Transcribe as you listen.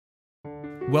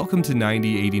Welcome to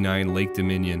 9089 Lake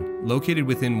Dominion, located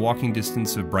within walking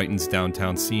distance of Brighton's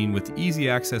downtown scene with easy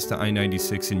access to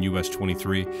I-96 and US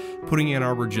 23, putting Ann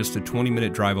Arbor just a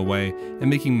 20-minute drive away and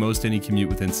making most any commute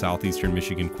within southeastern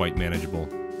Michigan quite manageable.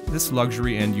 This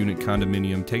luxury and unit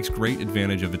condominium takes great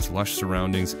advantage of its lush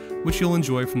surroundings, which you'll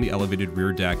enjoy from the elevated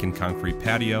rear deck and concrete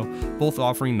patio, both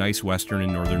offering nice western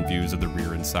and northern views of the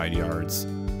rear and side yards.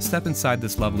 Step inside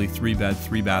this lovely 3-bed,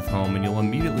 3-bath home and you'll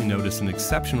immediately notice an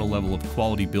exceptional level of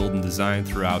quality build and design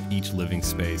throughout each living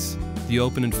space. The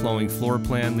open and flowing floor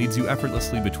plan leads you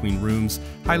effortlessly between rooms,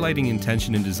 highlighting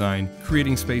intention and design,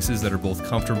 creating spaces that are both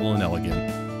comfortable and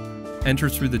elegant. Enter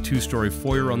through the 2-story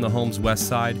foyer on the home's west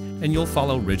side, and you'll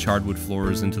follow rich hardwood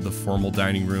floors into the formal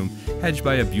dining room, hedged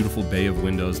by a beautiful bay of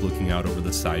windows looking out over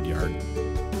the side yard.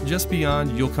 Just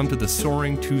beyond, you'll come to the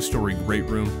soaring 2-story great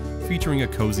room, featuring a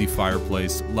cozy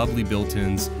fireplace, lovely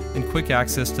built-ins, and quick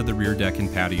access to the rear deck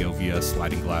and patio via a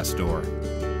sliding glass door.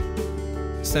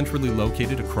 Centrally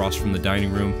located across from the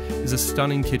dining room is a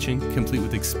stunning kitchen complete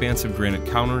with expansive granite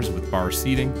counters with bar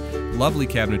seating, lovely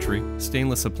cabinetry,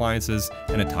 stainless appliances,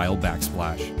 and a tile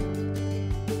backsplash.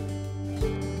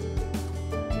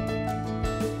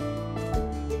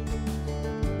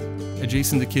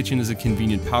 Adjacent to the kitchen is a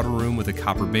convenient powder room with a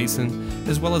copper basin,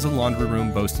 as well as a laundry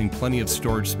room boasting plenty of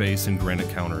storage space and granite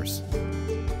counters.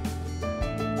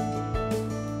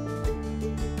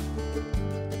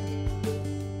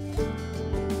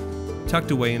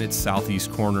 Tucked away in its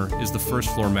southeast corner is the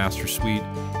first-floor master suite,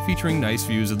 featuring nice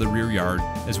views of the rear yard,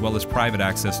 as well as private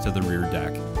access to the rear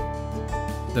deck.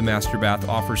 The master bath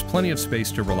offers plenty of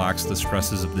space to relax the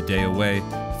stresses of the day away,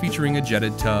 featuring a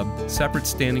jetted tub, separate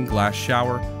standing glass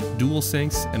shower, dual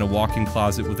sinks, and a walk-in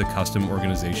closet with a custom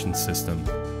organization system.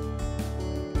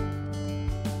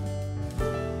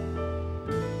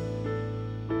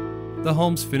 The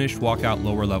home's finished walkout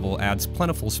lower level adds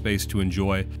plentiful space to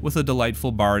enjoy, with a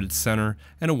delightful bar at its center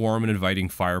and a warm and inviting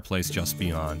fireplace just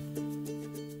beyond.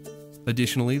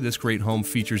 Additionally, this great home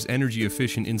features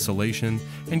energy-efficient insulation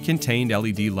and contained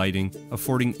LED lighting,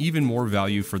 affording even more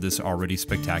value for this already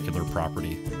spectacular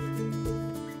property.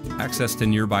 Access to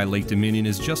nearby Lake Dominion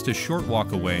is just a short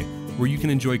walk away, where you can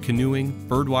enjoy canoeing,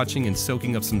 birdwatching, and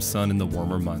soaking up some sun in the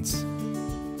warmer months.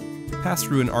 Pass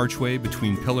through an archway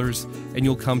between pillars, and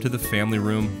you'll come to the family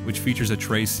room, which features a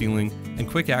tray ceiling and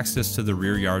quick access to the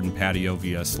rear yard and patio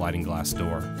via a sliding glass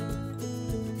door.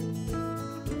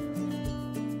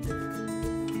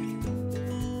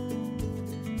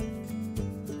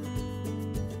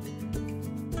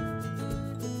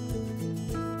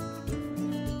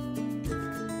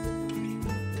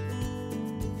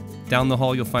 Down the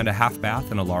hall, you'll find a half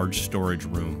bath and a large storage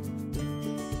room.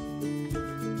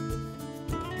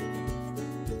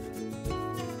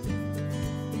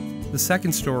 The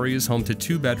second story is home to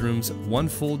 2 bedrooms, 1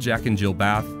 full Jack and Jill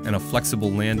bath, and a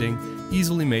flexible landing,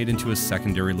 easily made into a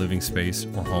secondary living space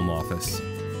or home office.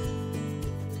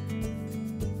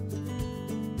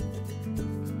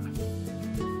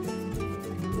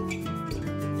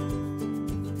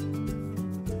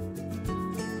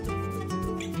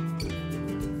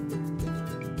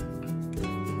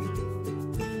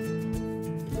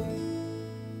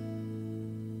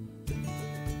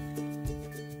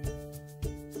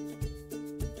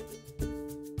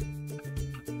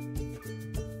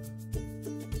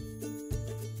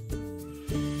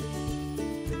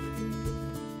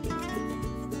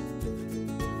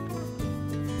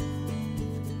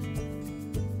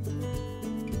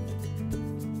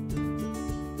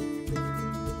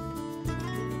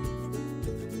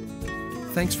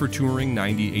 Thanks for touring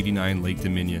 9089 Lake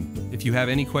Dominion. If you have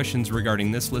any questions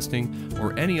regarding this listing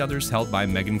or any others held by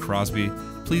Megan Crosbie,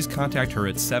 please contact her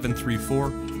at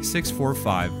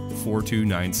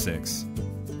 734-645-4296.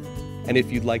 And if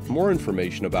you'd like more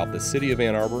information about the City of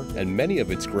Ann Arbor and many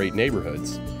of its great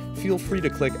neighborhoods, feel free to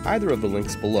click either of the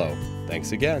links below.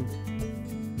 Thanks again.